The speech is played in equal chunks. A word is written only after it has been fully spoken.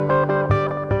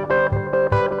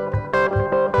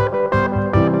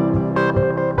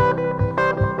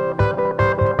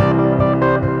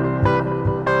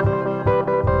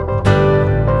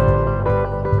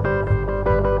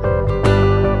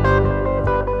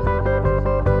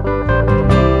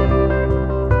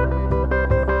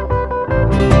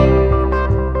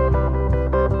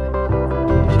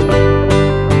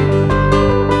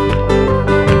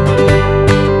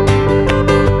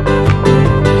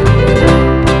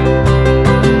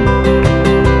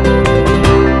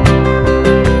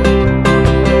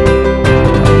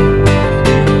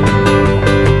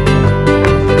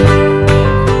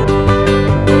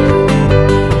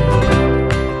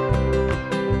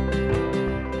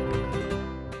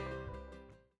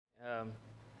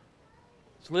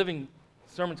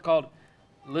Sermon's called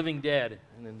Living Dead.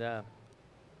 And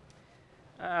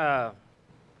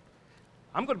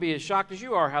I'm going to be as shocked as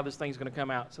you are how this thing's going to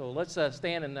come out. So let's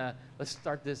stand and let's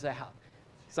start this out.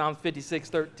 Psalm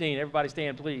 56:13. Everybody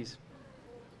stand, please.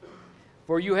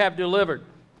 For you have delivered.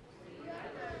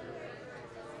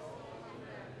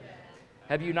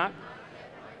 Have you not?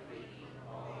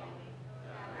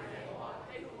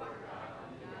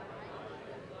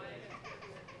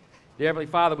 Dear Heavenly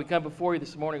Father, we come before you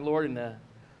this morning, Lord, and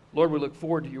Lord, we look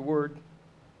forward to your word,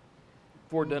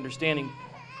 forward to understanding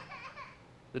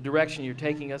the direction you're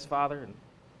taking us, Father. And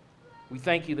we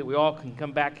thank you that we all can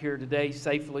come back here today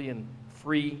safely and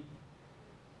free.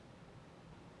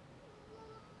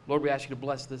 Lord, we ask you to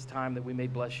bless this time that we may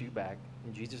bless you back.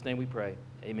 In Jesus' name we pray.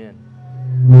 Amen.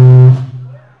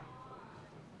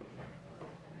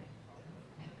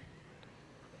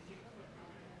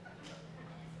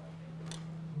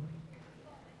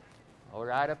 All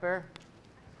right up there?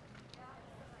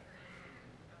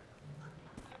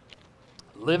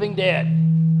 Living Dead.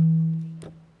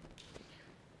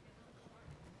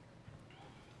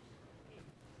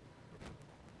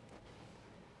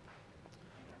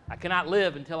 I cannot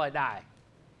live until I die.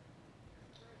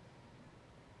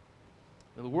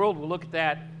 Now, the world will look at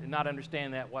that and not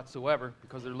understand that whatsoever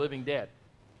because they're living dead.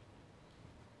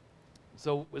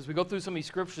 So as we go through some of these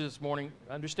scriptures this morning,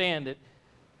 understand that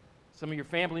some of your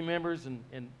family members and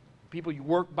people you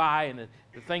work by and the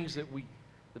things that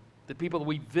the people that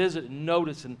we visit and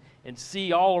notice and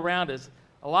see all around us,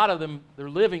 a lot of them, they're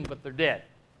living, but they're dead.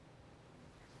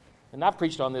 And I've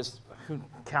preached on this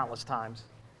countless times.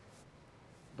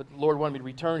 But the Lord wanted me to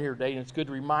return here today, and it's good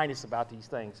to remind us about these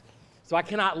things. So I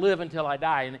cannot live until I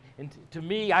die. And to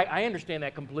me, I understand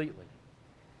that completely.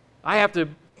 I have to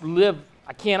live,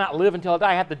 I cannot live until I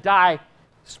die. I have to die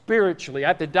spiritually. I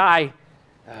have to die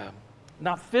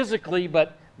not physically,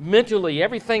 but mentally.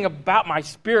 Everything about my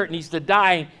spirit needs to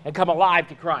die and come alive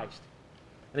to Christ.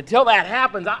 And until that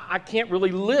happens, I can't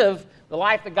really live the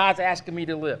life that God's asking me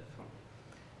to live.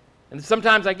 And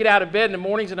sometimes I get out of bed in the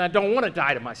mornings and I don't want to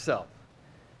die to myself.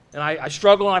 And I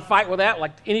struggle and I fight with that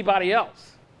like anybody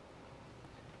else.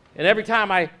 And every time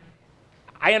I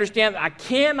understand that I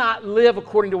cannot live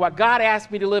according to what God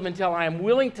asked me to live until I am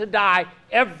willing to die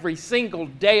every single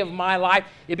day of my life.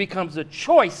 It becomes a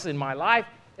choice in my life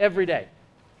every day.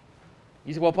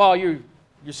 You say, well, Paul, you're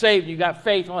saved and you got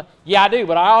faith. Well, yeah, I do,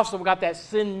 but I also got that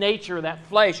sin nature, that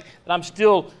flesh,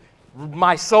 that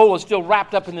my soul is still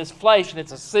wrapped up in this flesh, and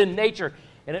it's a sin nature,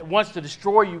 and it wants to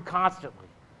destroy you constantly.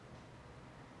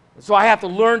 So I have to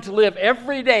learn to live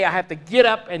every day. I have to get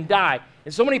up and die.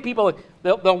 And so many people,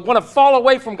 they'll want to fall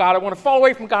away from God. They want to fall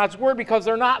away from God's word because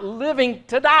they're not living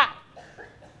to die.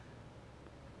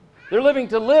 They're living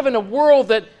to live in a world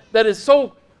that is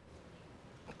so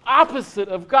opposite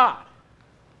of God.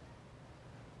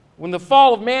 When the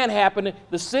fall of man happened,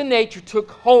 the sin nature took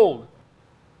hold.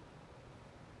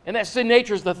 And that sin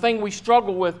nature is the thing we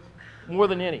struggle with more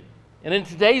than any. And in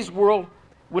today's world,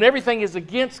 when everything is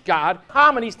against God,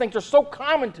 these things are so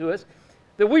common to us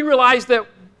that we realize that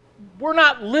we're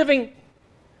not living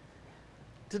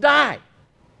to die.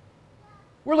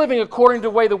 We're living according to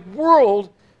the way the world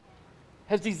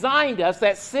has designed us,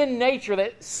 that sin nature,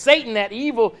 that Satan, that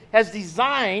evil, has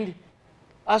designed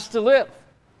us to live.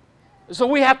 So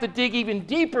we have to dig even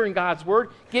deeper in God's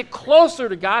Word, get closer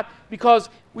to God, because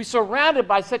we're surrounded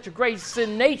by such a great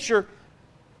sin nature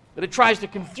that it tries to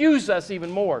confuse us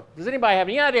even more. Does anybody have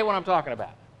any idea what I'm talking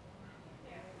about?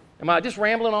 Am I just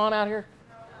rambling on out here?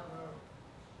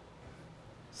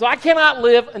 So I cannot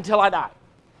live until I die.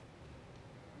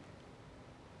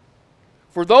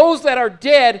 For those that are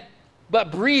dead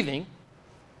but breathing,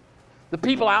 the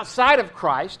people outside of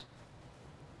Christ,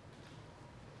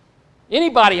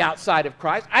 anybody outside of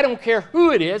Christ, I don't care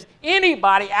who it is,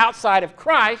 anybody outside of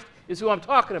Christ is who I'm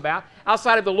talking about,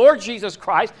 outside of the Lord Jesus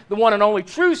Christ, the one and only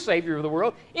true Savior of the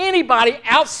world, anybody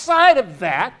outside of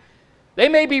that, they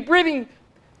may be breathing,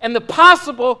 and the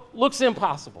possible looks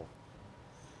impossible.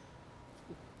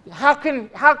 How can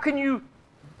you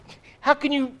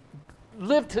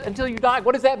live until you die?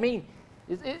 What does that mean?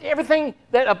 Everything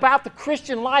that about the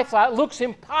Christian lifestyle looks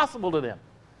impossible to them,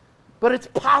 but it's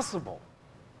possible.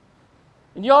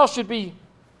 And y'all should be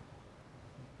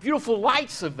beautiful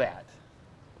lights of that.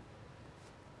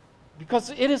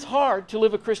 Because it is hard to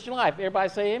live a Christian life. Everybody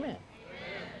say amen.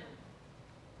 Amen.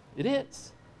 It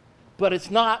is. But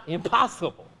it's not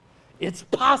impossible. It's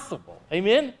possible.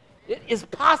 Amen? It is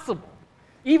possible.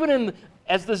 Even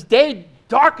as this day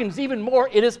darkens even more,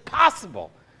 it is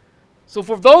possible. So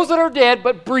for those that are dead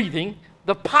but breathing,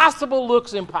 the possible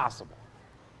looks impossible.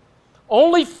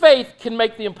 Only faith can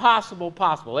make the impossible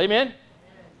possible. Amen?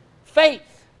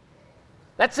 Faith.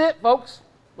 That's it, folks.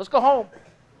 Let's go home.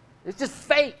 It's just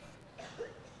faith.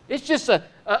 It's just a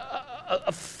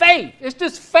faith. It's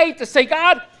just faith to say,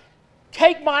 God,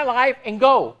 take my life and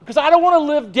go. Because I don't want to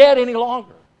live dead any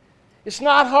longer. It's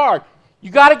not hard.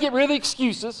 You got to get rid of the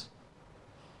excuses.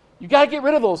 You got to get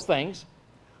rid of those things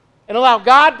and allow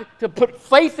God to put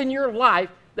faith in your life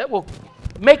that will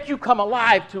make you come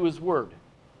alive to His Word.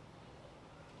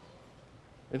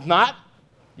 If not,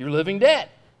 you're living dead.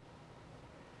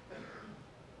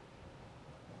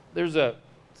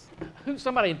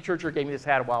 Somebody in church gave me this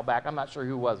hat a while back. I'm not sure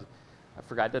who it was. I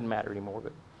forgot. It doesn't matter anymore.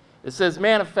 But it says,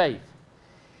 man of faith.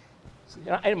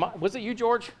 Was it you,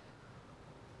 George?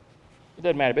 It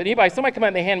doesn't matter. But somebody come out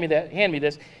and they hand me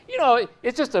this. You know,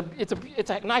 it's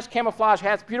a nice camouflage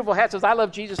hat. It's a beautiful hat. It says, I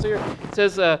love Jesus here. It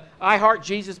says, I heart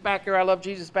Jesus back there. I love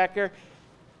Jesus back there.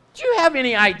 Do you have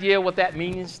any idea what that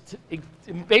means?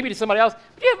 Maybe to somebody else.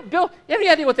 Bill, you have any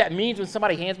idea what that means when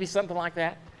somebody hands me something like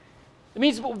that? It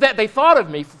means that they thought of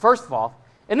me, first of all,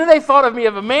 and then they thought of me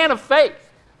as a man of faith.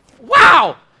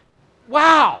 Wow!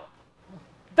 Wow!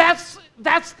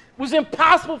 That was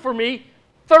impossible for me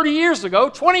 30 years ago,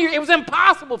 20 years. It was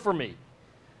impossible for me.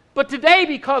 But today,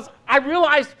 because I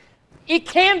realized it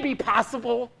can be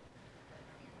possible,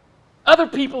 other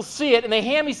people see it and they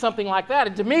hand me something like that.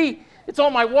 And to me, it's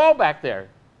on my wall back there.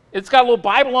 It's got a little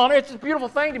Bible on it. It's a beautiful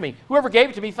thing to me. Whoever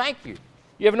gave it to me, thank you.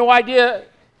 You have no idea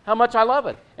how much I love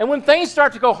it. And when things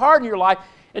start to go hard in your life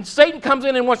and Satan comes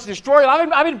in and wants to destroy it,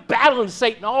 I've been battling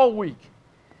Satan all week.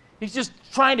 He's just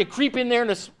trying to creep in there in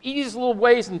the easiest little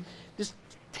ways and just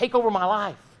take over my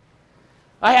life.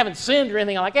 I haven't sinned or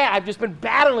anything like that. I've just been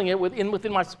battling it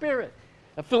within my spirit.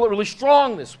 I feel it really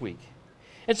strong this week.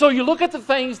 And so you look at the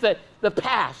things that the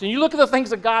past, and you look at the things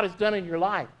that God has done in your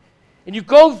life, and you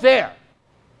go there.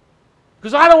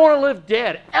 Because I don't want to live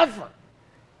dead, ever.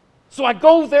 So I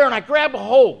go there and I grab a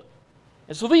hold.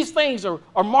 And so these things are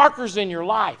markers in your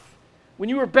life. When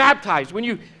you were baptized, when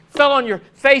you fell on your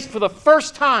face for the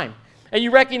first time, and you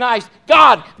recognized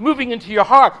God moving into your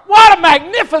heart. What a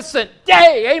magnificent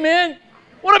day, amen?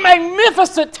 What a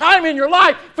magnificent time in your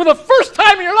life. For the first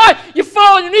time in your life, you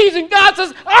fall on your knees and God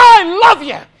says, I love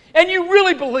you. And you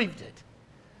really believed it.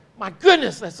 My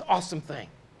goodness, that's an awesome thing.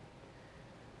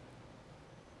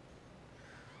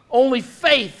 Only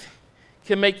faith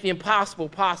can make the impossible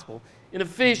possible. In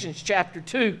Ephesians chapter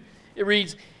 2, it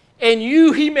reads, and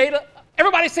you he made a,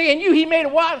 everybody say, and you he made a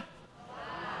what? Alive.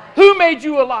 Who made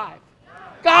you alive?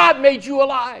 God made you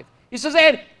alive. He says,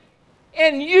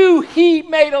 and you he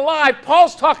made alive.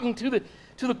 Paul's talking to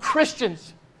the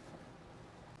Christians.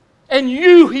 And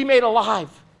you he made alive.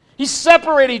 He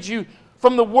separated you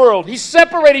from the world. He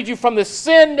separated you from the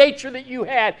sin nature that you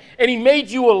had, and he made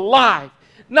you alive.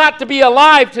 Not to be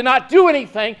alive to not do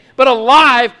anything, but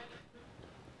alive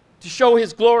to show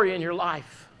his glory in your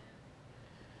life.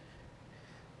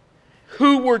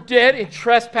 Who were dead in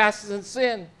trespasses and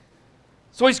sin.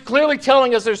 So he's clearly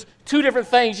telling us there's two different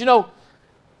things. You know,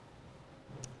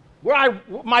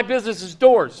 my business is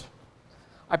doors.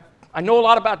 I know a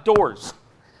lot about doors.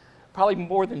 Probably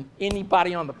more than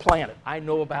anybody on the planet. I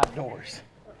know about doors.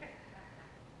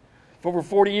 For over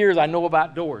 40 years, I know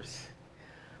about doors.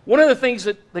 One of the things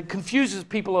that confuses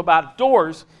people about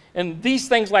doors, and these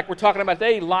things like we're talking about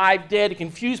today, live, dead, to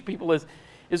confuse people,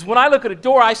 is when I look at a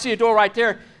door, I see a door right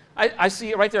there. I see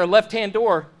it right there, a left-hand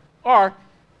door, or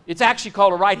it's actually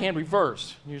called a right-hand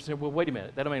reverse. And you're saying, well, wait a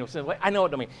minute, that don't make no sense. I know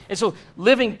what I mean. And so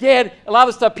living dead, a lot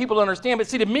of the stuff people don't understand, but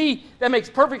see, to me, that makes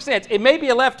perfect sense. It may be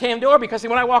a left-hand door because see,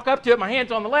 when I walk up to it, my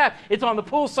hand's on the left. It's on the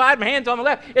pull side, my hand's on the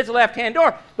left. It's a left-hand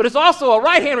door. But it's also a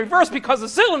right-hand reverse because the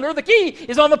cylinder, the key,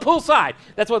 is on the pull side.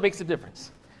 That's what makes the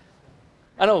difference.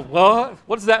 I know, well,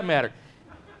 what does that matter?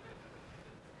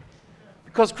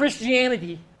 Because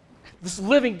Christianity, this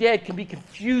living dead, can be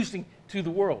confusing to the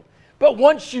world. But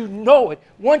once you know it,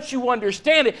 once you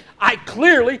understand it, I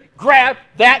clearly grab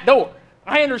that door.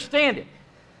 I understand it.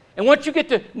 And once you get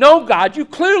to know God, you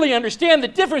clearly understand the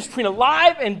difference between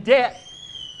alive and dead.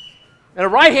 And a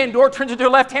right-hand door turns into a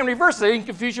left-hand reverse, so they can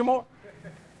confuse you more.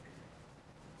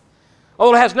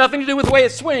 Oh, it has nothing to do with the way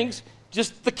it swings,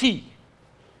 just the key.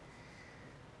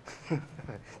 Did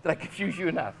I confuse you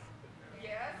enough?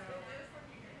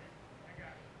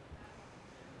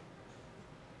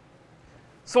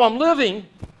 So I'm living,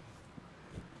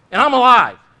 and I'm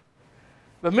alive.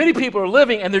 But many people are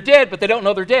living, and they're dead, but they don't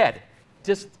know they're dead.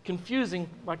 Just confusing,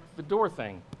 like the door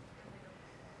thing.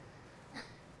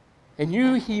 And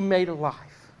you he made alive.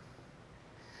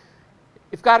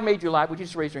 If God made you alive, would you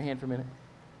just raise your hand for a minute?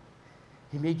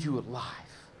 He made you alive.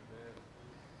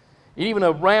 And even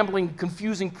a rambling,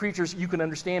 confusing preacher, you can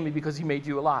understand me because he made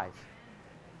you alive.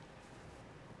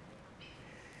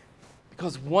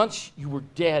 Because once you were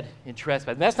dead in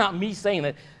trespass, and that's not me saying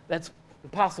that, that's the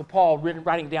Apostle Paul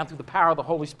writing down through the power of the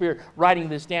Holy Spirit, writing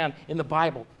this down in the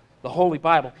Bible, the Holy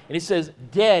Bible. And it says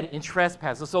dead in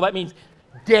trespasses. So that means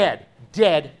dead,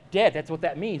 dead, dead. That's what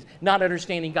that means. Not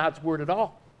understanding God's word at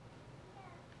all.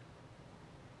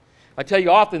 I tell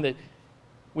you often that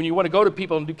when you want to go to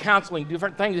people and do counseling,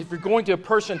 different things, if you're going to a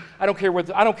person, I don't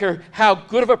care how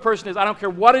good of a person is, I don't care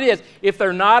what it is, if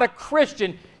they're not a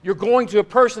Christian, you're going to a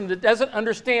person that doesn't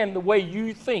understand the way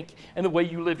you think and the way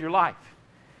you live your life.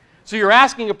 So you're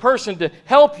asking a person to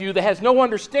help you that has no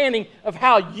understanding of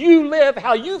how you live,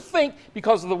 how you think,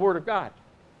 because of the Word of God.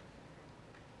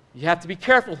 You have to be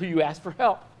careful who you ask for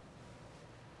help.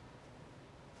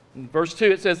 In verse 2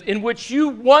 it says, in which you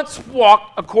once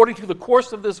walked according to the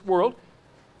course of this world.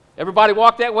 Everybody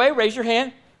walked that way? Raise your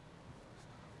hand.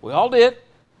 We all did.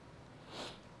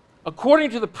 According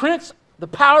to the prince, the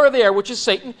power of the air, which is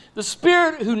Satan, the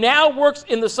spirit who now works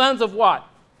in the sons of what?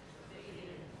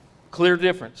 Clear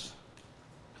difference.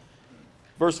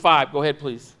 Verse 5, go ahead,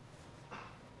 please.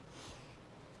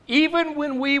 Even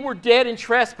when we were dead in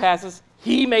trespasses,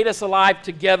 he made us alive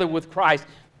together with Christ.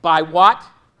 By what?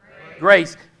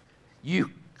 Grace.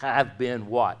 You have been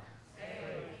what?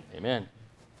 Saved. Amen.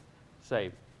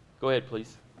 Saved. Go ahead,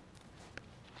 please.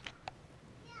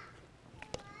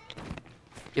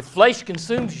 If flesh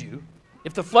consumes you,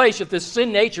 if this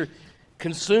sin nature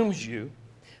consumes you,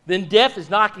 then death is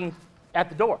knocking at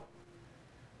the door.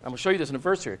 I'm going to show you this in a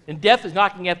verse here. And death is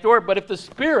knocking at the door, but if the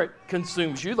Spirit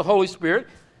consumes you, the Holy Spirit,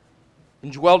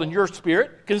 indwelled in your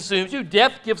spirit, consumes you,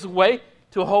 death gives way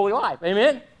to a holy life.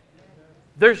 Amen?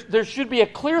 There should be a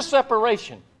clear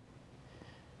separation.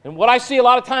 And what I see a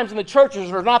lot of times in the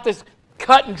churches are not this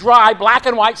cut and dry, black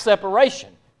and white separation.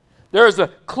 There is a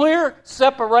clear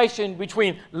separation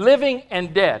between living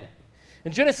and dead.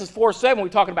 In Genesis 4:7, we're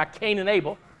talking about Cain and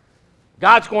Abel.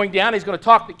 God's going down. He's going to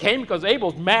talk to Cain because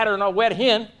Abel's madder than a wet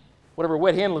hen, whatever a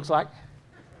wet hen looks like.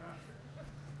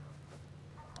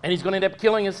 And he's going to end up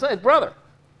killing his brother.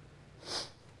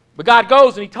 But God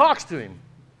goes and he talks to him.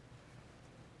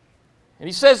 And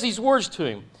he says these words to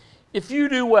him. If you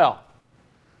do well.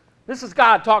 This is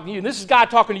God talking to you. And this is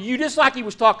God talking to you just like he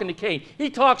was talking to Cain.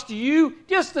 He talks to you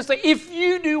just to say, if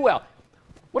you do well.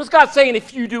 What is God saying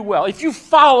if you do well? If you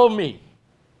follow me.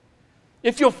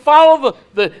 If you'll follow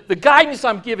the guidance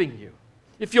I'm giving you.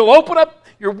 If you'll open up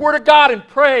your Word of God and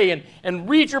pray and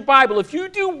read your Bible. If you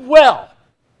do well,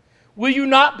 will you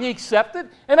not be accepted?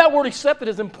 And that word accepted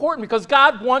is important because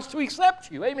God wants to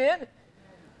accept you. Amen?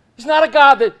 He's not a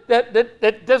God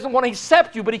that doesn't want to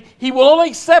accept you, but he will only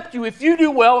accept you if you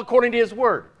do well according to His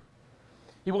Word.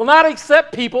 He will not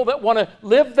accept people that want to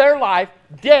live their life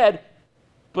dead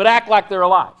but act like they're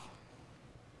alive,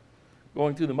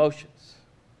 going through the motions.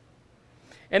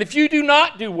 And if you do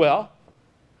not do well,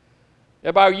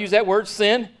 everybody use that word,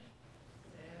 sin,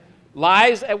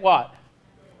 lies at what?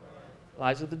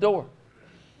 Lies at the door.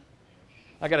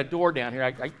 I got a door down here,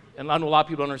 and I know a lot of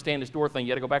people don't understand this door thing.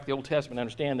 You got to go back to the Old Testament to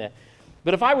understand that.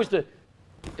 But if I was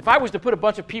to put a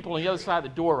bunch of people on the other side of the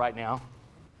door right now,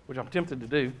 which I'm tempted to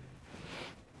do,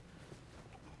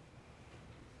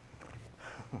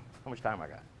 how much time I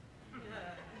got?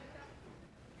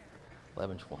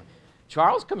 11:20.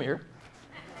 Charles, come here.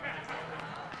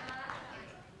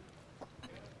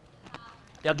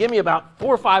 Now give me about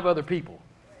 4 or 5 other people.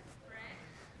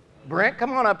 Brent,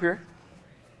 come on up here.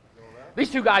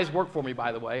 These 2 guys work for me,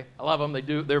 by the way. I love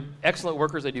them. They're excellent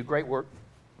workers. They do great work.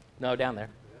 No, down there.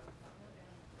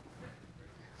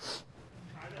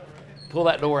 Pull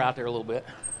that door out there a little bit.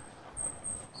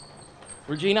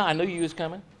 Regina, I knew you was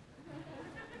coming.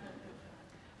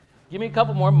 Give me a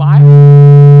couple more. Mike.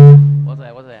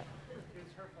 What's that?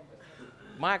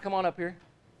 Mike, come on up here.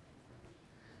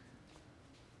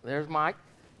 There's Mike.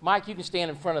 Mike, you can stand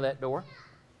in front of that door.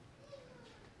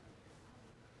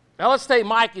 Now let's say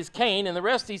Mike is Cain, and the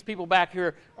rest of these people back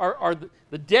here are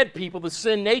the dead people, the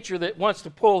sin nature that wants to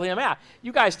pull him out.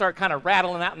 You guys start kind of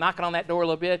rattling out, knocking on that door a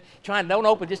little bit, don't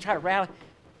open, just try to rattle.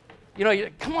 You know,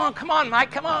 come on,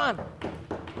 Mike, come on.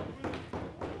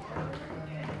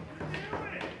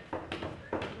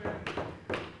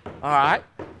 All right.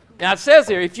 Now it says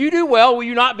here, if you do well, will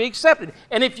you not be accepted?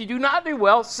 And if you do not do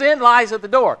well, sin lies at the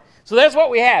door. So that's what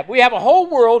we have. We have a whole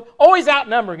world always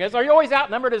outnumbering us. Are you always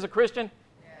outnumbered as a Christian?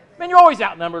 Man, you're always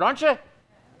outnumbered, aren't you?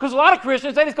 Because a lot of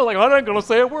Christians, they just go like, I ain't going to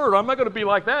say a word. I'm not going to be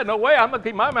like that. No way. I'm going to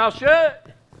keep my mouth shut.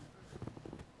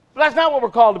 But that's not what we're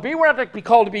called to be. We're not to be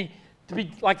called to be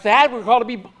like that. We're called to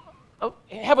be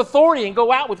have authority and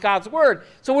go out with God's word.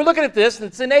 So we're looking at this, and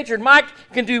it's in nature. And Mike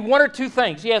can do one or two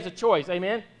things. He has a choice.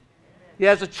 Amen? He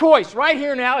has a choice. Right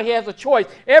here now, he has a choice.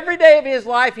 Every day of his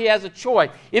life, he has a choice.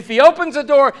 If he opens the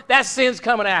door, that sin's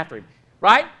coming after him.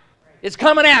 Right? It's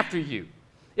coming after you.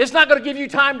 It's not going to give you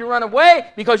time to run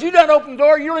away because you don't open the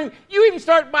door. You even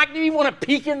start, Mike, do you even want to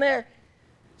peek in there?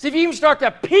 See, if you even start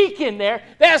to peek in there,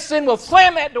 that sin will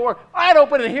slam that door right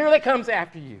open, and here it comes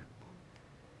after you.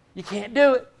 You can't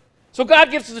do it. So God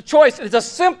gives us a choice. It's a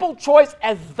simple choice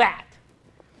as that.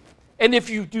 And if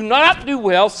you do not do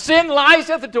well, sin lies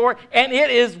at the door, and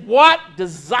it is what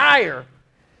desire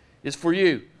is for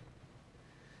you.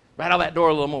 Rattle that door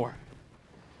a little more.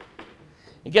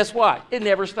 And guess what? It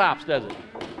never stops, does it?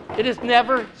 It just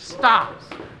never stops.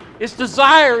 Its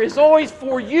desire is always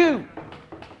for you.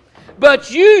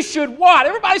 But you should what?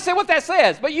 Everybody say what that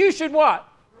says. But you should what?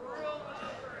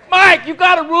 Mike, you've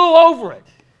got to rule over it.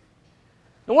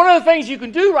 And one of the things you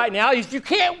can do right now is if you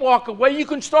can't walk away, you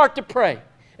can start to pray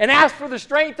and ask for the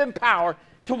strength and power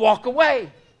to walk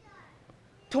away.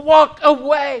 To walk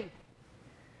away.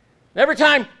 Every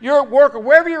time you're at work or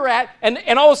wherever you're at, and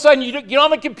all of a sudden you get on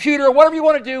the computer or whatever you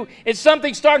want to do, and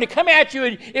something's starting to come at you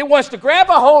and it wants to grab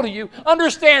a hold of you,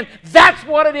 understand that's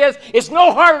what it is. It's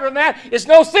no harder than that. It's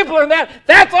no simpler than that.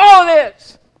 That's all it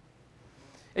is.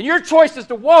 And your choice is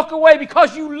to walk away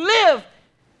because you live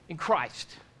in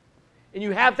Christ. And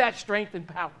you have that strength and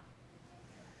power.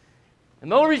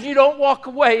 And the only reason you don't walk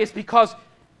away is because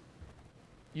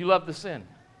you love the sin.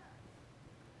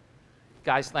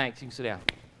 Guys, thanks. You can sit down.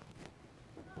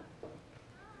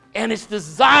 And its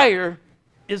desire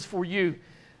is for you.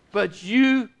 But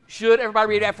you should, everybody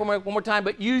read that for me one more time,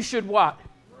 but you should what?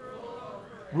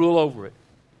 Rule over it.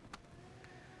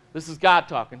 This is God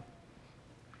talking.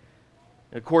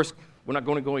 And of course, we're not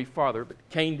going to go any farther, but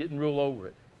Cain didn't rule over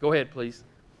it. Go ahead, please.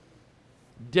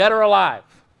 Dead or alive.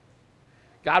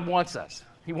 God wants us.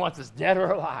 He wants us dead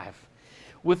or alive.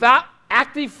 Without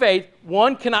active faith,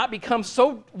 one can become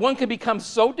so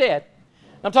dead.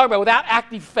 I'm talking about without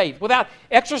active faith, without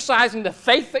exercising the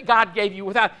faith that God gave you,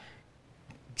 without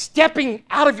stepping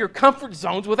out of your comfort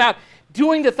zones, without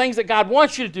doing the things that God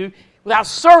wants you to do, without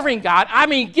serving God. I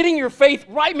mean, getting your faith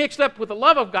right mixed up with the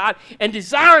love of God and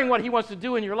desiring what He wants to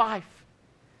do in your life.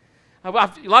 A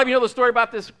lot of you know the story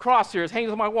about this cross here. It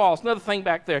hangs on my wall. It's another thing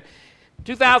back there.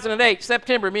 2008,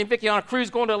 September, me and Vicki on a cruise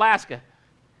going to Alaska.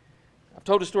 I've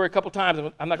told the story a couple times.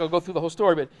 I'm not going to go through the whole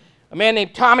story, but a man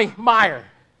named Tommy Meyer.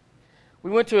 We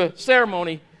went to a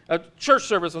ceremony, a church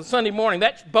service on Sunday morning.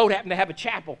 That boat happened to have a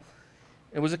chapel.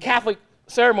 It was a Catholic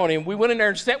ceremony, and we went in there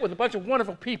and sat with a bunch of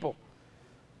wonderful people.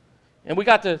 And we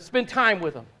got to spend time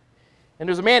with them. And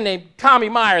there's a man named Tommy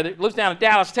Meyer that lives down in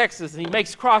Dallas, Texas, and he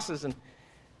makes crosses, and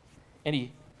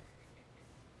he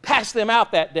passed them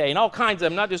out that day, and all kinds of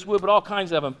them, not just wood, but all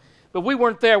kinds of them. But we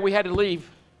weren't there. We had to leave.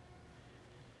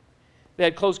 They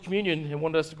had closed communion and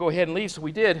wanted us to go ahead and leave, so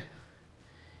we did.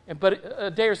 But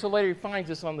a day or so later, he finds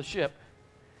us on the ship.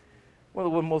 One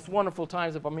of the most wonderful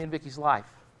times of me and Vicki's life.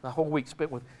 The whole week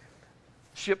spent with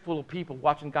a ship full of people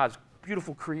watching God's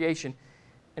beautiful creation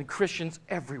and Christians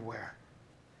everywhere.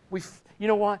 You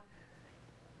know what?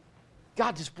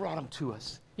 God just brought them to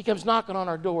us. He comes knocking on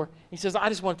our door. He says, I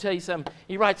just want to tell you something.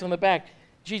 He writes on the back,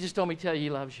 Jesus told me to tell you He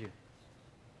loves you.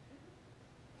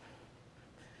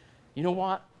 You know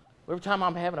what? Every time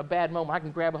I'm having a bad moment, I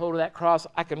can grab a hold of that cross.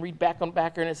 I can read back on the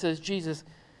back there, and it says, Jesus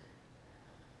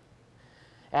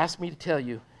asked me to tell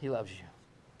you He loves you.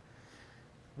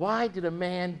 Why did a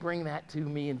man bring that to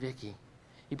me and Vicki?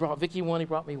 He brought Vicki one, he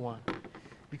brought me one.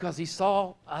 Because he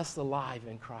saw us alive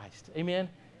in Christ. Amen?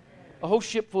 A whole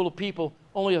ship full of people,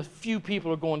 only a few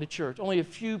people are going to church. Only a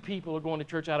few people are going to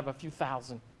church out of a few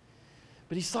thousand.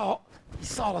 But he saw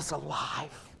us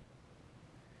alive.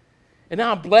 And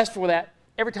now I'm blessed for that.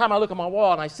 Every time I look at my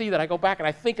wall and I see that, I go back and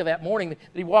I think of that morning that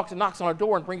he walks and knocks on our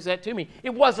door and brings that to me.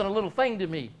 It wasn't a little thing to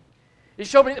me. It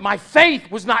showed me that my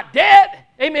faith was not dead.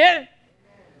 Amen?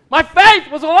 My faith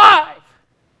was alive.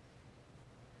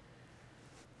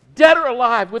 Dead or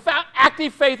alive. Without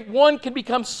active faith, one can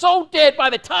become so dead by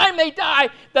the time they die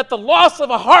that the loss of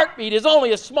a heartbeat is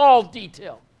only a small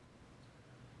detail.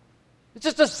 It's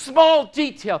just a small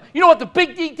detail. You know what the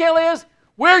big detail is?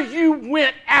 Where you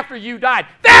went after you died.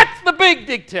 That's the big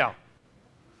detail.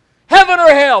 Heaven or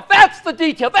hell. That's the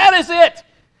detail. That is it.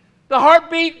 The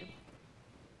heartbeat,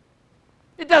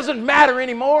 it doesn't matter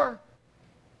anymore.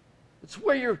 It's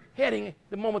where you're heading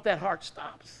the moment that heart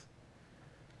stops.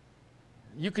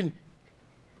 You can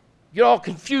get all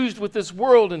confused with this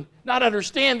world and not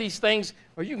understand these things,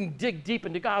 or you can dig deep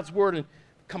into God's Word and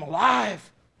come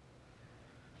alive.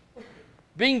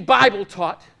 Being Bible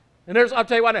taught And I'll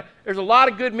tell you what, there's a lot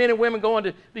of good men and women going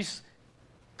to these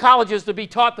colleges to be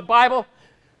taught the Bible.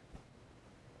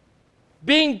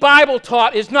 Being Bible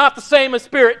taught is not the same as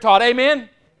Spirit taught. Amen?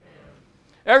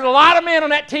 There's a lot of men on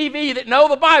that TV that know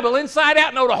the Bible inside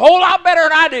out, know it a whole lot better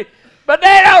than I do, but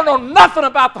they don't know nothing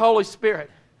about the Holy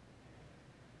Spirit.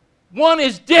 One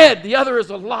is dead, the other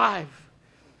is alive.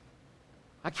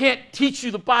 I can't teach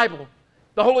you the Bible.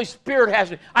 The Holy Spirit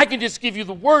has it. I can just give you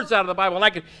the words out of the Bible, and I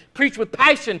can preach with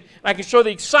passion, and I can show the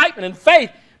excitement and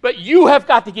faith, but you have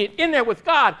got to get in there with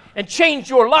God and change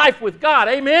your life with God.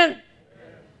 Amen?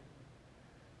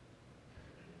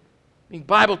 Being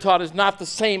Bible taught is not the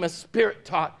same as Spirit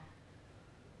taught.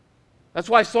 That's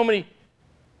why so many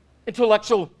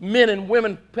intellectual men and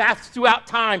women pass throughout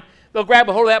time, they'll grab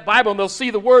a hold of that Bible and they'll see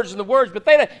the words, but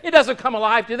it doesn't come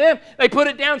alive to them. They put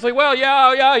it down and say, well,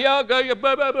 yeah,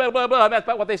 blah, blah, blah, blah, blah. That's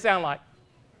about what they sound like.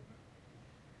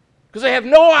 Because they have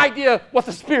no idea what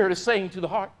the Spirit is saying to the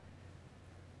heart.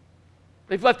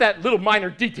 They've left that little minor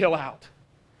detail out.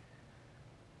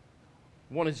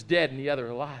 One is dead and the other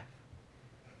alive.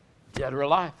 Dead or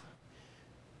alive.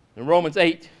 In Romans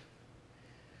 8,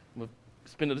 we'll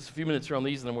spend just a few minutes here on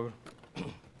these, and then we'll...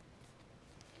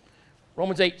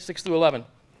 Romans 8, 6 through 11.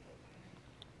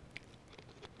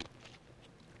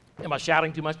 Am I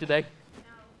shouting too much today?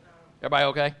 No. Everybody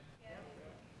okay? Yes.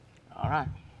 All right.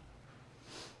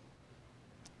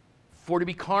 For to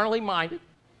be carnally minded,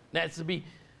 that's to be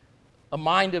a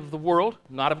mind of the world,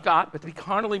 not of God, but to be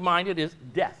carnally minded is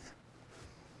death.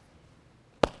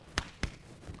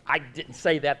 I didn't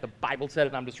say that. The Bible said it,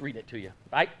 and I'm just reading it to you,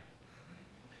 right?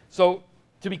 So,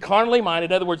 to be carnally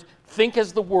minded, in other words, think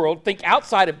as the world, think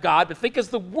outside of God, but think as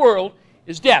the world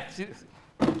is death. See,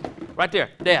 right there,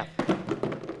 death.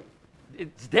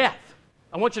 It's death.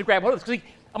 I want you to grab hold of this.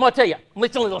 I'm going to tell you, I'm going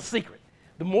to tell you a little secret.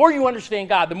 The more you understand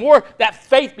God, the more that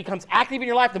faith becomes active in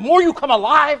your life, the more you come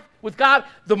alive with God,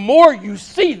 the more you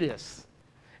see this.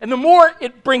 And the more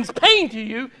it brings pain to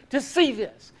you to see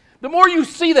this. The more you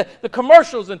see the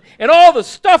commercials and all the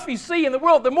stuff you see in the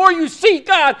world, the more you see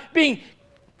God being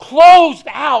closed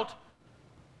out.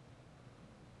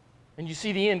 And you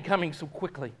see the end coming so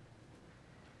quickly.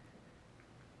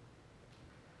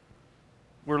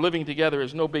 We're living together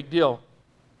is no big deal,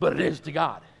 but it is to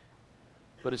God.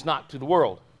 But it's not to the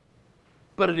world.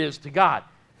 But it is to God.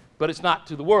 But it's not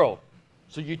to the world.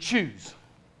 So you choose.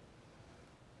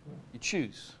 You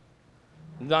choose.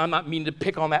 No, I'm not meaning to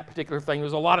pick on that particular thing.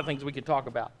 There's a lot of things we could talk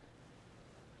about.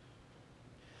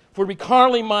 For to be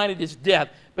carnally minded is death,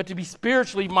 but to be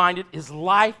spiritually minded is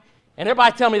life. And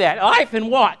everybody tell me that. Life and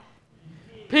what?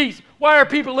 Peace. Why are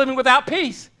people living without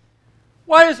peace?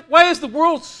 Why is the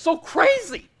world so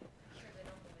crazy?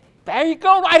 There you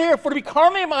go, right here. For to be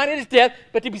carnally minded is death,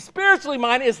 but to be spiritually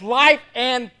minded is life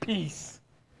and peace.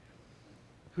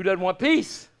 Who doesn't want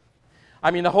peace? I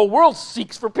mean, the whole world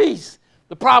seeks for peace.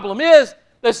 The problem is,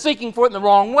 they're seeking for it in the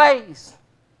wrong ways.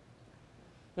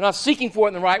 They're not seeking for it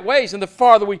in the right ways. And the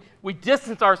farther we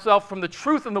distance ourselves from the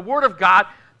truth and the Word of God,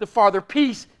 the farther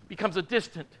peace becomes a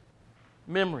distant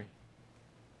memory.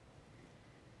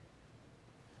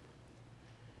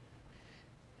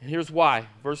 And here's why.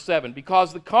 Verse 7.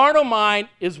 Because the carnal mind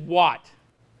is what?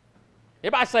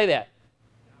 Everybody say that.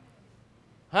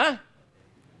 Huh?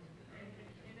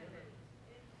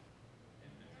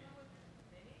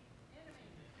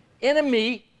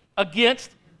 Enemy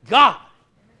against God.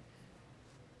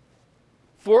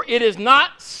 For it is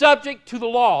not subject to the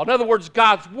law. In other words,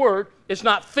 God's Word. It's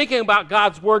not thinking about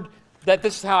God's Word that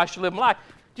this is how I should live my life.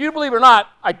 Do you believe it or not,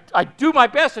 I do my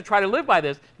best to try to live by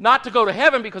this. Not to go to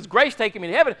heaven because grace taking me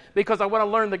to heaven, because I want to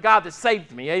learn the God that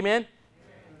saved me. Amen?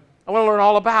 I want to learn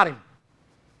all about Him.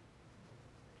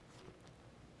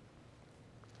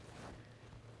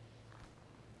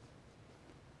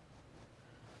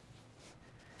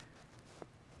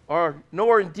 Or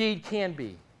nor indeed can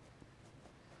be.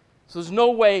 So there's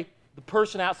no way the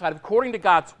person outside, according to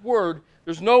God's Word,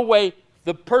 there's no way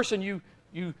the person you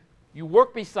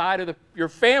work beside or your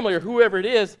family or whoever it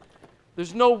is,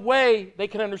 there's no way they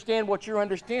can understand what you're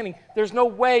understanding. There's no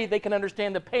way they can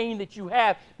understand the pain that you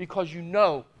have because you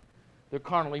know they're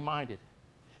carnally minded.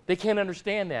 They can't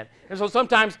understand that. And so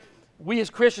sometimes we as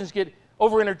Christians get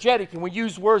over energetic and we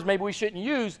use words maybe we shouldn't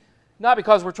use, not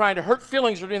because we're trying to hurt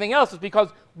feelings or anything else. It's because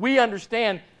we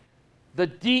understand the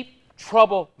deep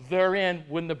trouble therein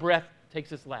when the breath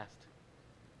takes its last.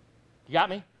 You got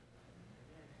me?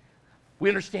 We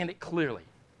understand it clearly.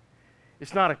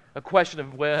 It's not a question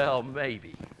of, well,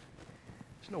 maybe.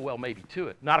 There's no well, maybe to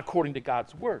it. Not according to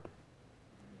God's Word.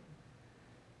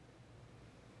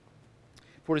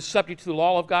 For it is subject to the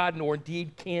law of God, nor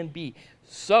indeed can be.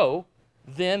 So,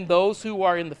 then those who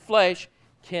are in the flesh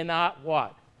cannot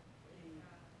what?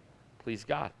 Please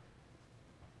God.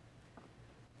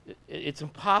 It's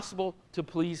impossible to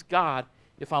please God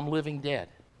if I'm living dead.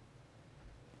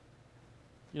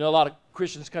 You know, a lot of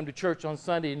Christians come to church on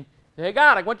Sunday and say, hey,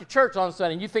 God, I went to church on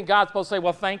Sunday. And you think God's supposed to say,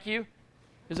 well, thank you?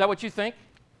 Is that what you think?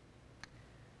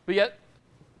 But yet,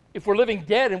 if we're living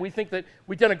dead and we think that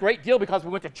we've done a great deal because we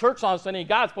went to church on Sunday and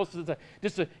God's supposed to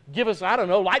just to give us, I don't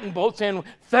know, lightning bolts saying,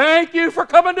 thank you for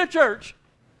coming to church.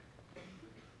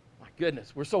 My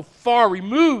goodness, we're so far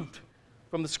removed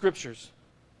from the Scriptures.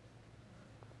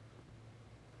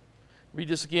 Read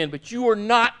this again. But you are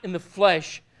not in the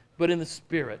flesh, but in the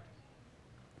Spirit.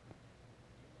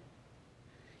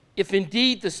 If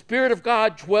indeed the Spirit of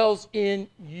God dwells in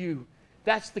you.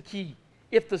 That's the key.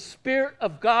 If the Spirit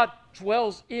of God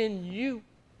dwells in you.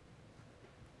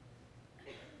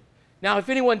 Now, if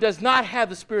anyone does not have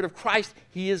the Spirit of Christ,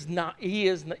 he is not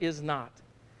his.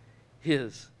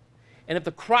 And if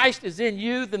the Christ is in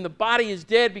you, then the body is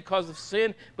dead because of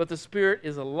sin, but the Spirit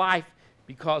is alive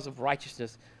because of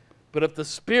righteousness. But if the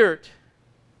Spirit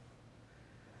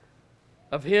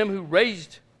of him who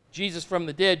raised Jesus from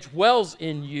the dead dwells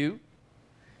in you,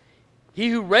 he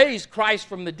who raised Christ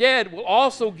from the dead will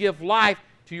also give life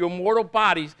to your mortal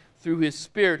bodies through his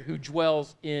Spirit who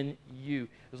dwells in you.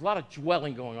 There's a lot of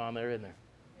dwelling going on there, isn't there?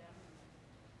 Yeah.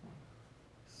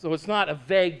 So it's not a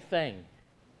vague thing.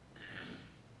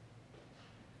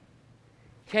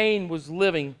 Cain was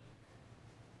living,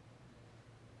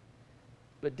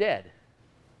 but dead.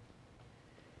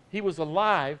 He was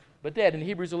alive, but dead. In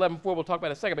Hebrews 11:4, we'll talk about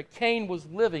it in a second. But Cain was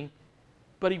living,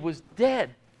 but he was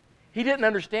dead. He didn't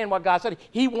understand what God said.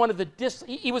 He wanted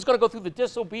he was going to go through the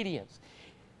disobedience.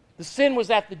 The sin was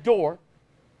at the door.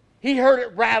 He heard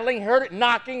it rattling, he heard it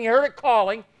knocking, he heard it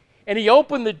calling, and he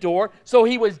opened the door. So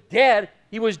he was dead.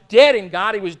 He was dead in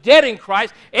God. He was dead in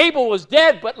Christ. Abel was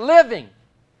dead, but living.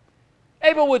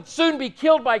 Abel would soon be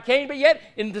killed by Cain, but yet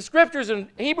in the Scriptures in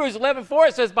Hebrews 11:4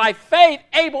 it says, by faith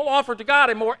Abel offered to God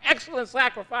a more excellent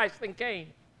sacrifice than Cain.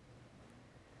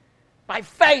 By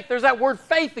faith, there's that word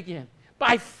faith again.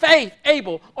 By faith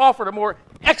Abel offered a more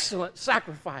excellent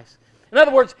sacrifice. In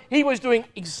other words, he was doing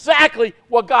exactly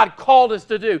what God called us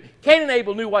to do. Cain and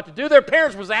Abel knew what to do. Their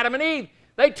parents was Adam and Eve.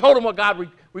 They told them what God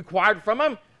required from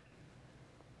them.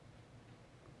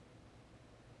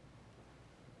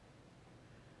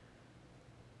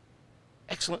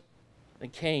 Excellent than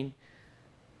Cain,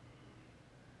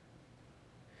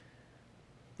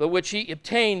 through which he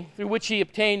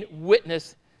obtained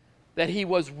witness that he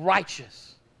was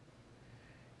righteous,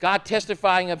 God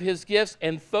testifying of his gifts,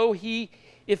 and though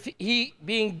if he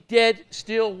being dead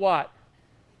still what?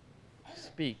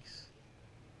 Speaks.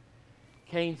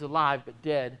 Cain's alive but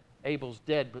dead. Abel's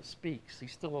dead but speaks.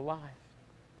 He's still alive.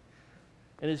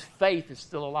 And his faith is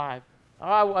still alive.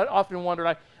 I often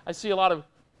wondered, I see a lot of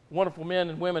wonderful men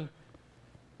and women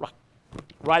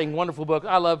writing wonderful books.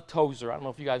 I love Tozer. I don't know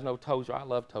if you guys know Tozer. I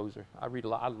love Tozer. I read a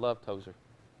lot. I love Tozer.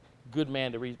 Good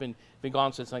man to read. He's been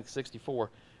gone since 1964.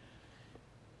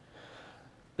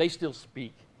 They still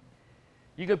speak.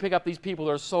 You can pick up these people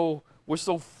that were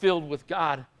so filled with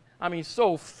God. I mean,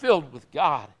 so filled with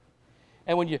God.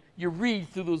 And when you read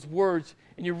through those words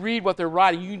and you read what they're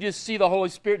writing, you can just see the Holy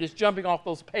Spirit just jumping off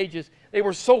those pages. They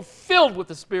were so filled with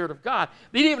the Spirit of God.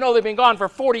 They didn't even know they've been gone for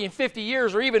 40 and 50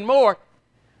 years or even more.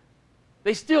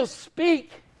 They still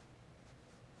speak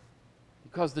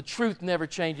because the truth never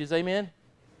changes. Amen?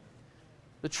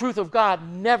 The truth of God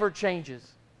never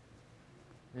changes.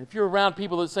 And if you're around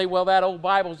people that say, well, that old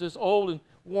Bible's just old and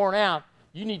worn out,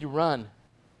 you need to run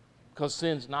because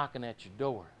sin's knocking at your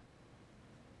door.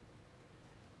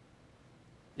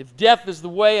 If death is the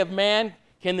way of man,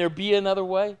 can there be another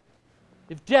way?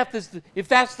 If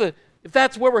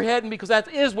that's where we're heading, because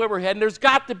that is where we're heading, there's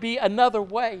got to be another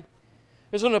way.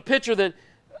 There's a picture that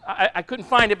I couldn't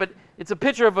find it, but it's a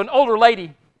picture of an older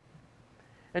lady,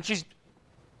 and she's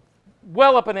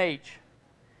well up in age,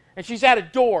 and she's at a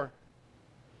door,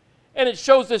 and it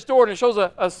shows this door, and it shows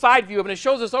a side view of it, and it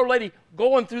shows this old lady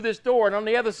going through this door, and on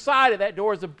the other side of that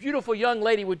door is a beautiful young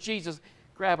lady with Jesus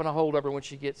grabbing a hold of her when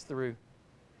she gets through.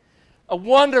 A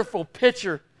wonderful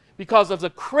picture because as a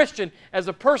Christian, as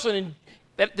a person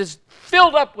that is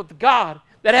filled up with God,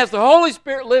 that has the Holy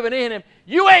Spirit living in him,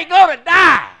 you ain't going to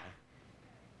die.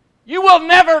 You will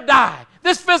never die.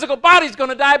 This physical body's going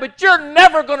to die, but you're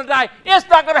never going to die. It's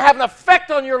not going to have an effect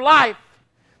on your life.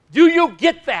 Do you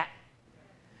get that?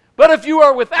 But if you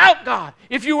are without God,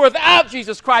 if you are without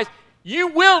Jesus Christ, you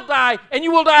will die, and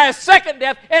you will die a second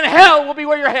death, and hell will be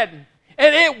where you're heading.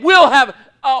 And it will have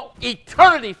an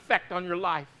eternity effect on your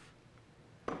life.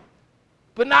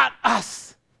 But not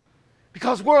us.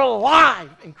 because we're alive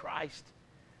in Christ.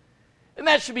 And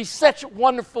that should be such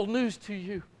wonderful news to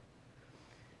you.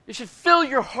 It should fill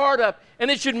your heart up,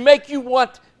 and it should make you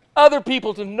want other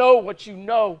people to know what you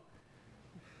know.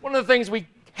 One of the things we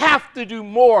have to do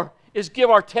more is give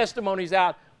our testimonies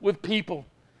out with people,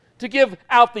 to give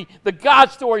out the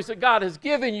God stories that God has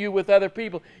given you with other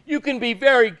people. You can be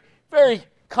very, very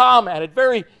calm at it,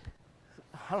 I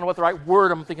don't know what the right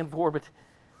word I'm thinking for, but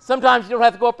sometimes you don't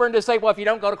have to go up there and just say, well, if you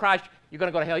don't go to Christ, you're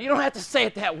going to go to hell. You don't have to say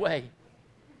it that way.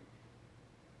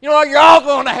 You know what? You're all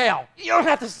going to hell. You don't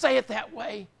have to say it that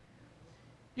way.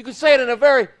 You can say it in a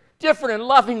very different and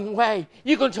loving way.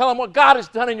 You can tell them what God has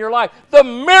done in your life, the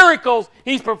miracles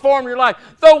He's performed in your life.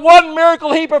 The one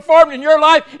miracle He performed in your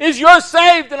life is you're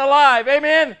saved and alive.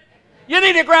 Amen? You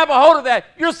need to grab a hold of that.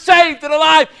 You're saved and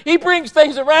alive. He brings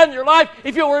things around in your life.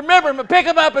 If you'll remember Him and pick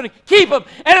them up and keep them,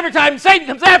 and every time Satan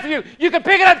comes after you, you can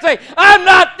pick it up and say, I'm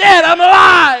not dead, I'm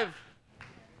alive.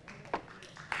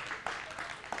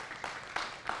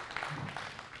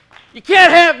 You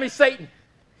can't have me, Satan.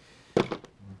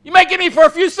 You may get me for a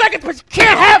few seconds, but you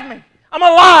can't have me. I'm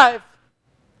alive.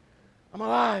 I'm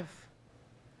alive.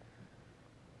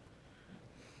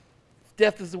 If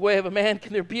death is the way of a man,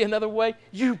 can there be another way?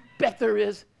 You bet there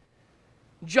is.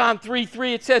 John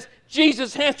 3:3, it says,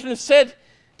 Jesus answered and said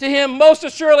to him, most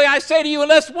assuredly I say to you,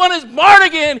 unless one is born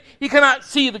again, he cannot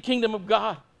see the kingdom of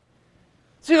God.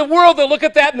 See, the world, they'll look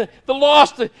at that, and the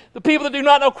lost, the people that do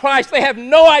not know Christ, they have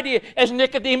no idea, as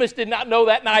Nicodemus did not know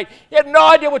that night. He had no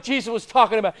idea what Jesus was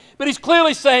talking about. But He's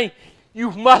clearly saying,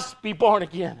 you must be born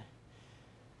again.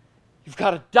 You've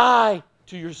got to die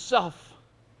to yourself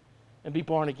and be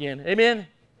born again. Amen?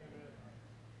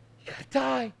 You've got to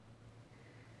die.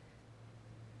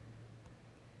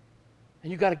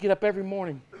 And you've got to get up every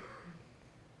morning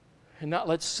and not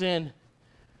let sin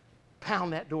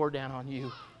pound that door down on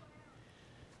you.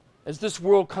 As this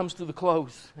world comes to the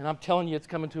close, and I'm telling you it's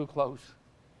coming to a close,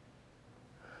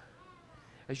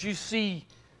 as you see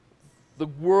the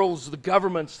worlds, the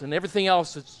governments, and everything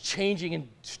else that's changing and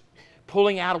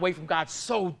pulling out away from God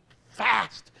so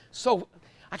fast,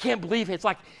 I can't believe it. It's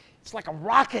like a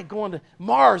rocket going to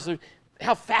Mars,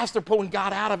 how fast they're pulling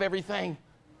God out of everything.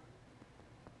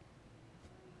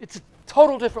 It's a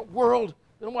total different world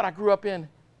than what I grew up in.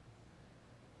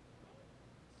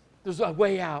 There's a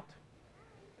way out.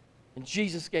 And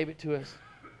Jesus gave it to us.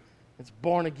 It's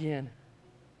born again.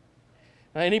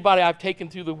 Now, anybody I've taken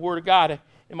through the Word of God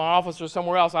in my office or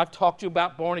somewhere else, I've talked to you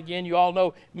about born again. You all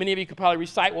know, many of you could probably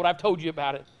recite what I've told you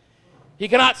about it. He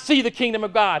cannot see the kingdom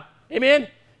of God. Amen?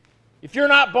 If you're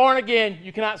not born again,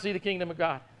 you cannot see the kingdom of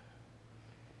God.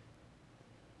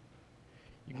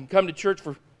 You can come to church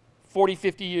for 40,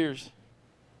 50 years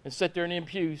and sit there in them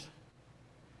pews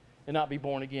and not be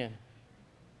born again.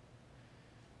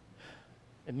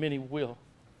 And many will.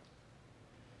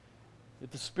 If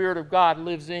the Spirit of God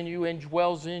lives in you and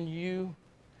dwells in you,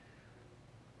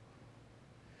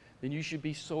 then you should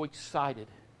be so excited,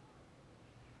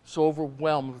 so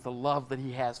overwhelmed with the love that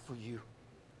He has for you.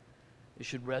 It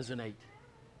should resonate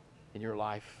in your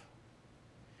life.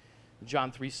 In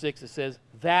John 3:6 it says,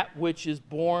 that which is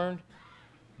born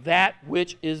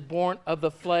of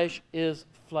the flesh is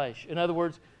flesh. In other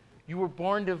words, you were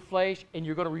born to flesh and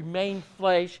you're going to remain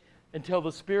flesh until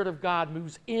the Spirit of God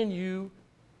moves in you,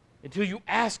 until you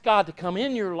ask God to come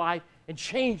in your life and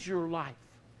change your life.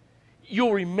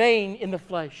 You'll remain in the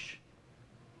flesh.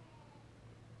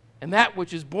 And that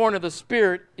which is born of the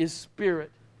Spirit is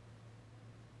spirit.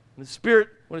 And the Spirit,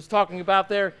 what it's talking about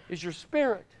there, is your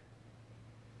spirit.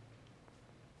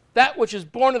 That which is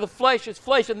born of the flesh is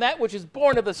flesh, and that which is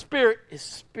born of the Spirit is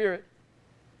spirit.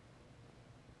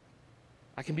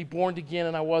 I can be born again,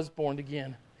 and I was born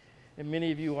again. And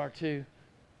many of you are too.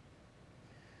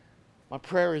 My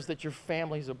prayer is that your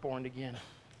families are born again.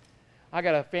 I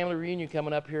got a family reunion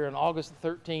coming up here on August the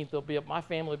 13th. My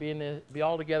family will be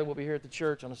all together. We'll be here at the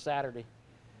church on a Saturday.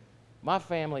 My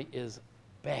family is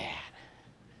bad.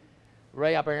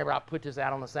 Ray, I put this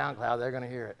out on the SoundCloud. They're going to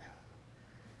hear it.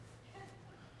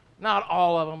 Not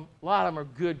all of them. A lot of them are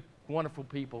good, wonderful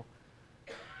people.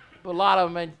 But a lot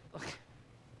of them, a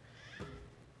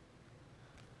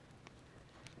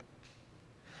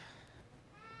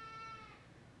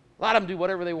lot of them do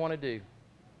whatever they want to do.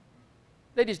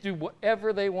 They just do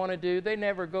whatever they want to do. They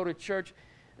never go to church.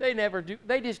 They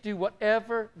just do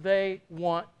whatever they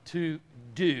want to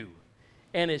do.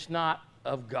 And it's not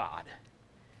of God.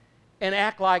 And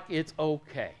act like it's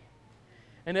okay.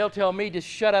 And they'll tell me, just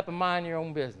shut up and mind your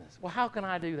own business. Well, how can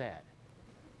I do that?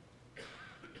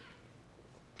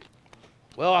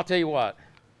 Well, I'll tell you what.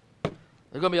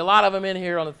 There's going to be a lot of them in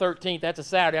here on the 13th. That's a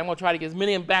Saturday. I'm going to try to get as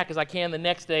many of them back as I can the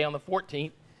next day on the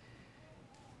 14th.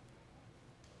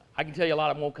 I can tell you a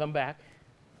lot of them won't come back.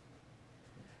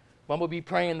 But I'm going to be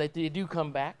praying that they do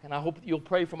come back, and I hope that you'll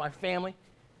pray for my family.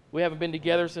 We haven't been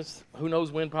together since who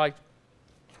knows when, probably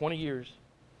 20 years.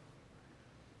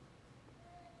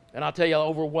 And I'll tell you,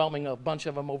 a bunch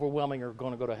of them are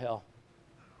going to go to hell.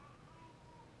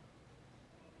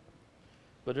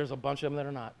 But there's a bunch of them that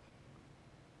are not.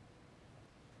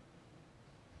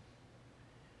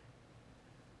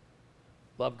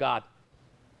 Love God.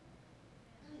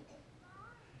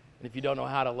 And if you don't know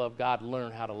how to love God,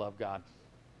 learn how to love God.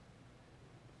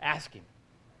 Ask Him.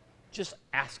 Just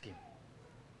ask Him.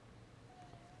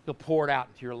 He'll pour it out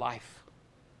into your life.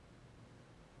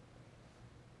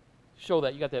 Show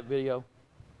that. You got that video?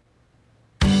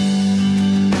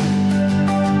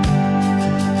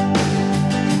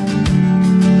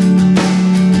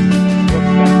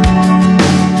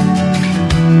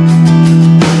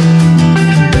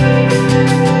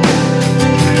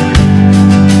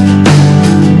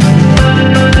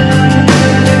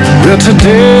 Well,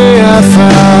 today I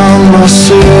found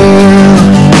myself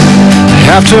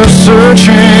after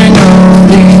searching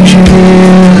all these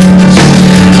years,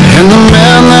 and the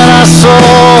man that I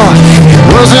saw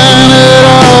wasn't at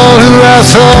all who I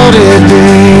thought he'd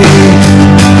be.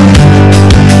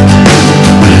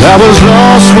 I was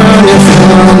lost when you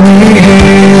found me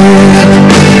here,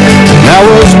 and I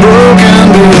was broken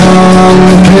beyond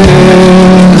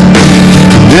repair.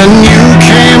 Then you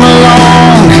came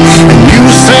along and you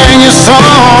sang your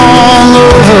song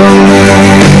over me.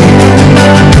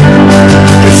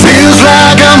 It feels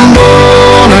like I'm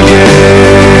born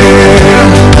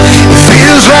again. It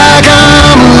feels like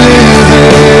I'm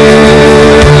living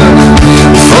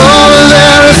for the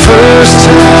very first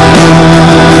time.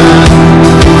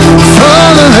 For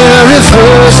the very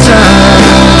first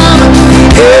time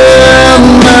in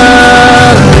my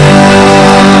life.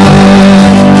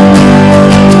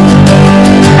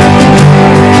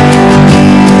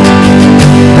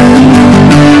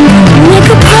 Make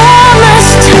a promise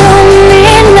to me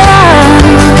now,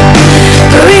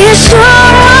 reassure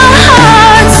my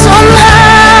heart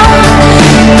somehow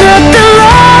that the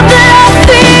love that I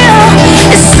feel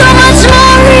is so much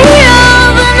more real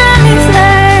than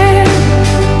anything.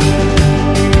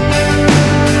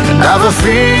 I have a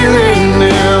feeling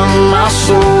in my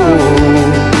soul,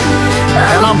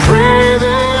 and I pray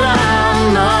that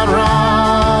I'm not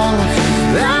wrong,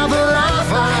 that the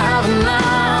life I have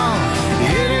now,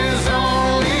 it is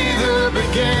only the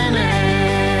beginning.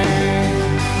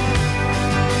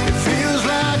 It feels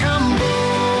like I'm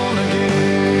born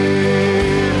again.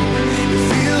 It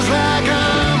feels like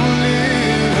I'm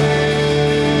living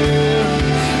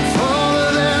for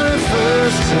the very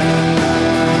first time.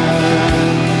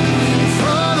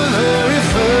 For the very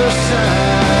first time.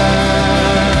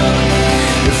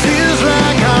 It feels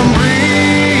like I'm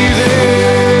breathing.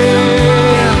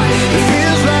 It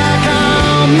feels like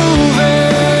I'm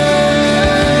moving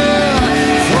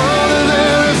for the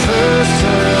very first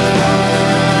time.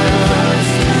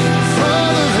 For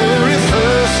the very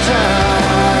first time.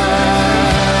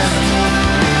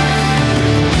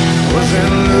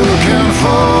 Wasn't looking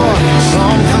for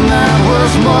something that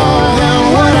was more than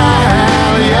what I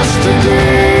had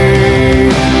yesterday.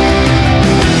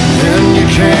 Then you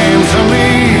came to me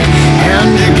and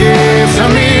you gave to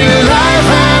me life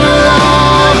and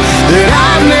love that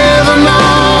I've never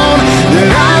known,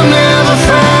 that I've never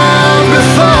found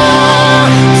before.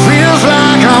 Feels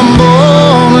like I'm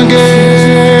born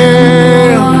again.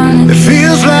 It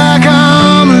feels like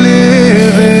I'm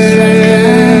living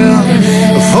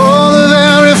for the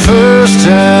very first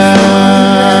time.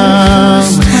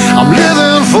 I'm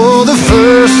living for the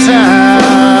first time.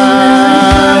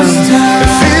 It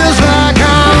feels like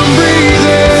I'm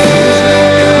breathing.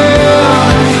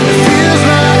 It feels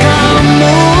like I'm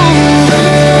moving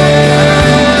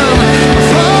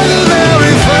for the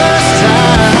very first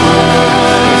time.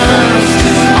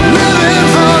 I'm living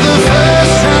for the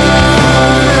first time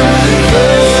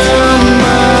in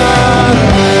my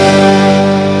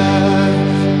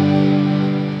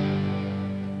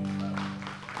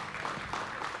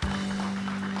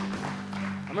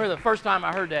I remember the first time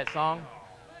I heard that song.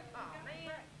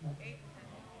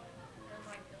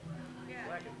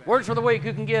 Words for the week,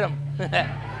 who can get them?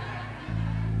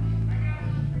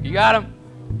 You got them?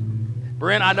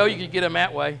 Brent, I know you could get them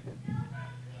that way.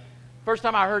 First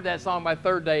time I heard that song, my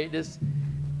third day, it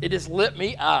just lit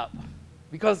me up.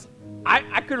 Because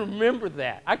I can remember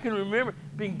that. I can remember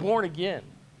being born again.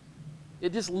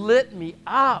 It just lit me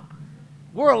up.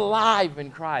 We're alive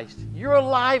in Christ. You're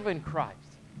alive in Christ.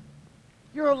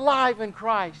 You're alive in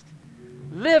Christ.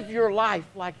 Live your life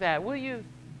like that, will you?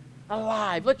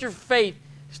 Alive. Let your faith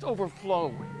just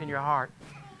overflow in your heart.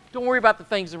 Don't worry about the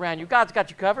things around you. God's got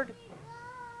you covered.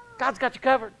 God's got you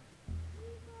covered.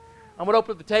 I'm going to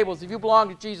open up the tables. If you belong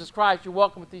to Jesus Christ, you're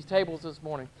welcome at these tables this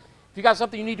morning. If you got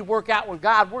something you need to work out with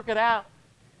God, work it out.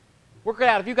 Work it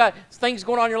out. If you got things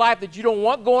going on in your life that you don't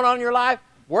want going on in your life,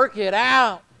 work it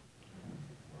out.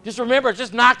 Just remember, it's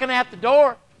just knocking at the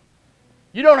door.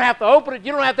 You don't have to open it.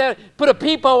 You don't have to put a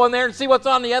peephole in there and see what's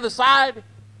on the other side.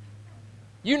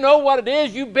 You know what it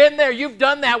is. You've been there. You've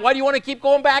done that. Why do you want to keep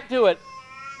going back to it?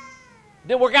 It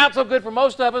didn't work out so good for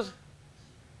most of us.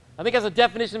 I think that's a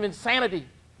definition of insanity.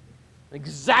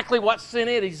 Exactly what sin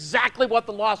is. Exactly what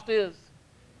the lost is.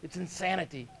 It's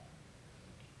insanity.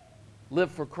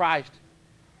 Live for Christ.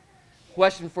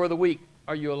 Question for the week.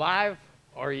 Are you alive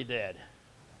or are you dead?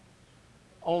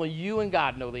 Only you and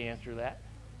God know the answer to that.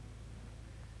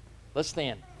 Let's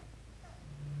stand.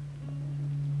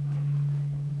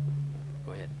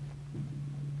 Go ahead.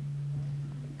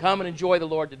 Come and enjoy the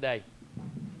Lord today.